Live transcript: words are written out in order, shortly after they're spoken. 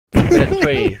Minute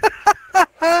 3.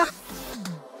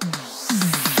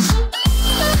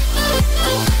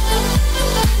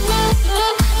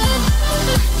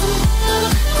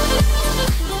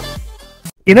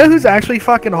 You know who's actually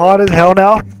fucking hot as hell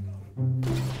now?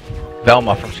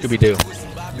 Velma from Scooby-Doo.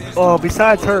 Oh,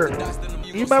 besides her.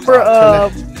 You remember,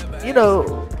 you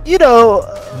know.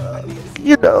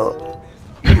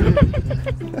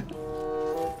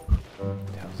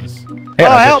 Hey,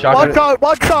 Oh, I help! just One shot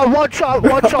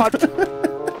shot!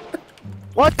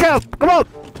 One tap! Come on!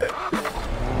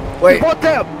 Wait. One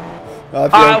tap! Oh,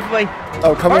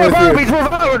 coming with you. He's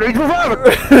reviving!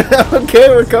 Okay,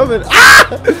 we're coming. Ah!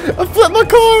 I flipped my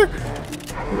car.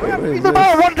 He's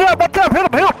reviving! One tap! Hit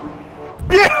him!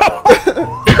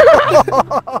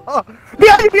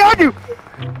 Yeah! Behind you!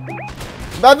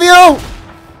 Matthew!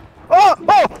 Oh!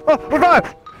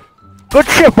 Revive! Good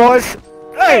shit, boys!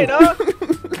 Hey, dog!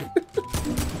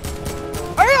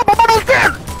 Hurry up! I'm almost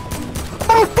dead! I'm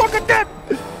almost fucking dead!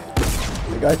 I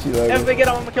got you, Logan. Let me get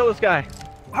on, I'm gonna kill this guy.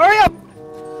 Hurry up!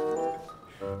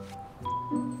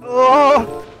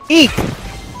 Oh! Eat!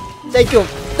 Thank you!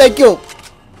 Thank you!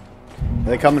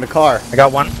 They come in the car. I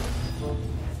got one.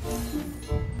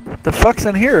 What the fuck's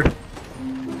in here?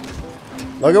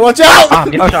 Logan, watch out! Ah,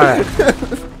 I'm getting shot at.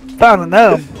 Found a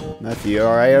gnome. Matthew, you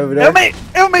alright over there? Help me!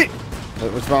 Help me!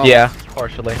 What's wrong? Yeah,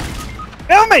 partially.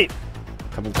 Help me!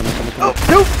 Coming. Oh,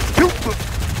 two!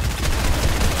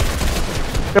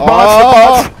 They're Oh.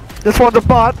 bots, This one's a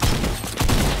bot.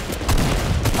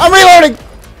 I'm reloading!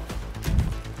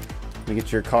 Let me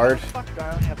get your card. Fuck,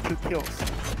 I only have 2 kills.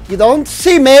 You don't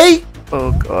see me!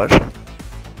 Oh god.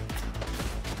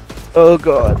 Oh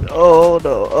god. Oh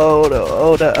no. Oh no.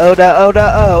 Oh no. Oh no. Oh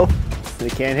no. Oh. They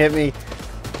can't hit me.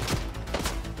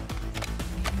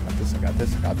 I got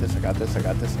this.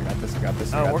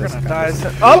 Oh, we're gonna die.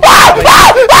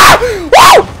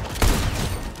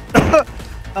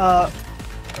 Oh!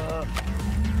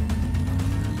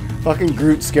 Fucking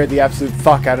Groot scared the absolute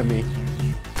fuck out of me.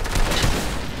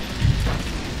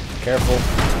 Careful.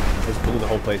 Just blew the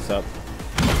whole place up.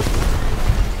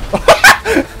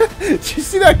 Did you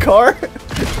see that car?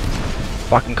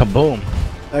 Fucking kaboom.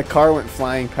 That car went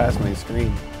flying past my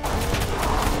screen.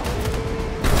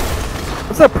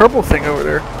 What's that purple thing over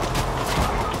there?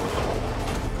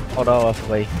 Hold on,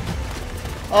 hopefully.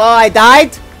 Oh, I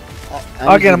died?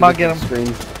 I'll get him.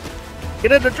 Screen.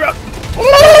 Get in the truck!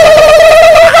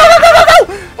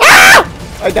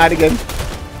 I died again.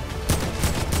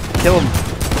 Kill him.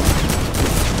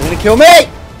 You're gonna kill me!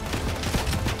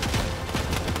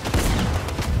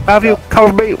 Matthew,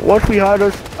 cover me. Once we hide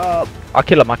us, I'll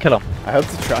kill him. I hope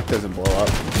the truck doesn't blow up.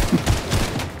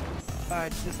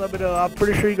 alright, just let me know. I'm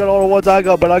pretty sure you got all the ones I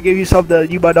got, but I'll give you some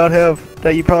that you might not have.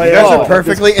 That you probably You guys have. are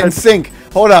perfectly in sync.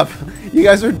 Hold up. You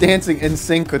guys are dancing in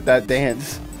sync with that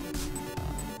dance.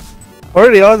 What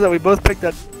are the odds that we both picked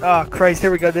that? Oh, Christ,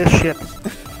 here we go. This shit.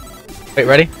 Wait,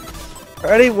 ready?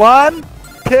 Ready? 1,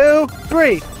 2,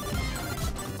 3.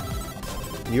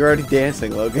 You're already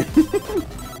dancing, Logan.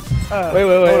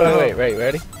 Wait,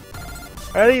 ready?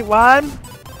 Ready? 1,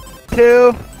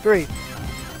 2, 3.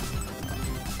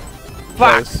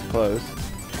 Fuck. Close.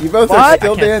 You both One, are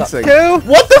still dancing. 2,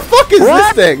 What the fuck is One.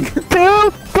 this thing?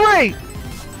 2, 3.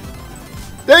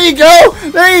 There you go!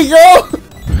 There you go!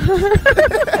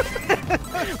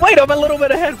 Wait, I'm a little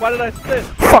bit ahead. Why did I spin?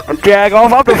 Fucking jag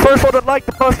off. I'm the first one that liked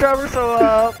the bus driver,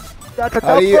 so that's a How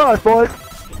tough do you- for us, boys.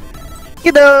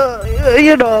 You know.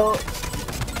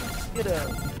 What the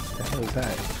hell is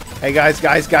that? Hey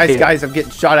guys, I'm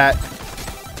getting shot at.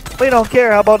 We don't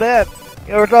care. How about that?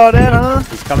 You ever thought of that, huh?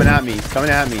 He's coming at me. Coming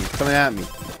at me.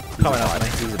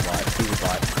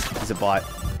 He's a bot.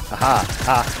 Aha.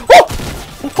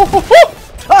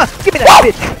 Ah, give me that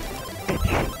bitch.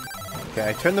 Okay,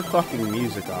 I turned the fucking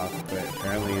music off, but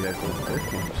apparently there's no still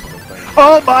playing.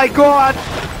 Oh my god.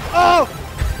 Oh.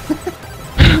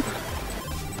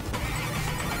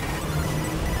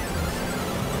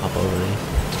 Hop over these.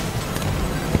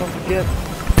 Don't forget.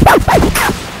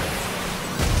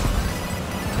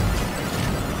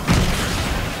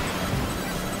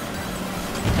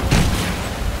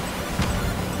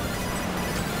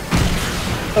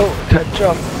 Oh, cut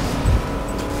jump.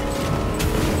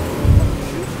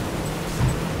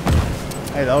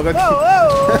 Hey, Logan.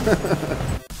 Oh.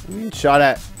 I'm getting shot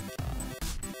at.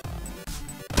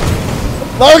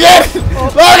 Logan!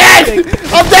 Logan!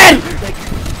 I'm dead!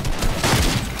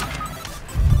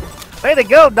 Way to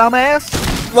go,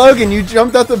 dumbass. Logan, you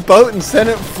jumped out the boat and sent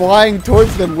it flying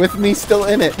towards them with me still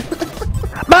in it.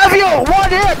 Matthew, 1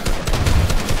 hit.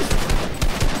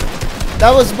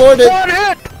 That was more than... 1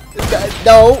 hit.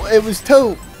 No, it was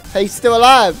 2. He's still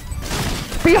alive.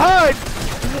 Behind.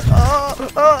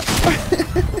 Alright,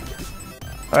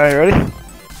 ready?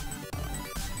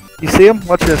 You see him?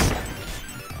 Watch this.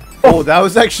 Oh, that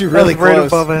was actually really That's right close.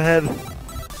 above my head.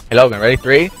 Hey Logan, ready?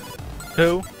 3,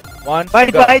 2, 1.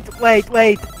 Wait, go.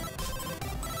 wait.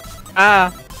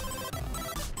 Ah.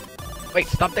 Wait,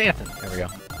 stop dancing. There we go.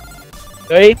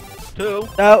 3, 2,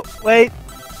 No, wait.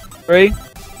 3,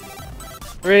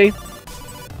 3,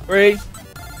 3.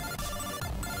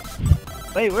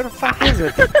 Wait, where the fuck is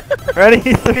it?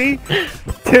 Ready? 3,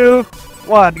 2,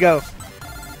 1, go.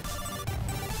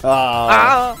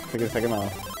 Ah. Take a second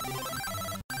off.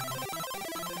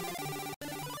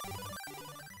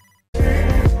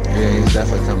 Yeah, he's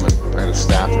definitely coming. I had a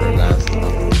staffer in that.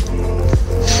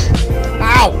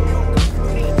 Ow!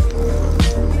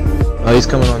 Oh, he's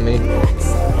coming on me.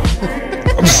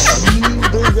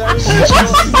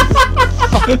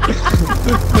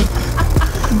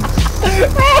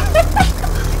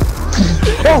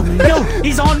 Oh, no,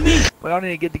 he's on me! We all need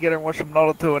to get together and watch some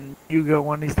Naruto and Yu-Gi-Oh!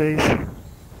 One of these days.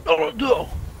 Naruto.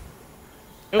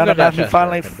 Now that you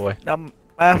finally, boy. now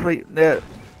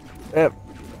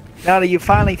that you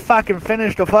finally fucking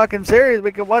finished the fucking series,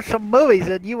 we can watch some movies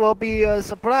and you will be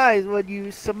surprised when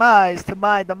you surmise to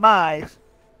my demise.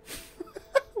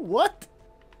 What?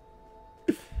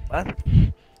 What?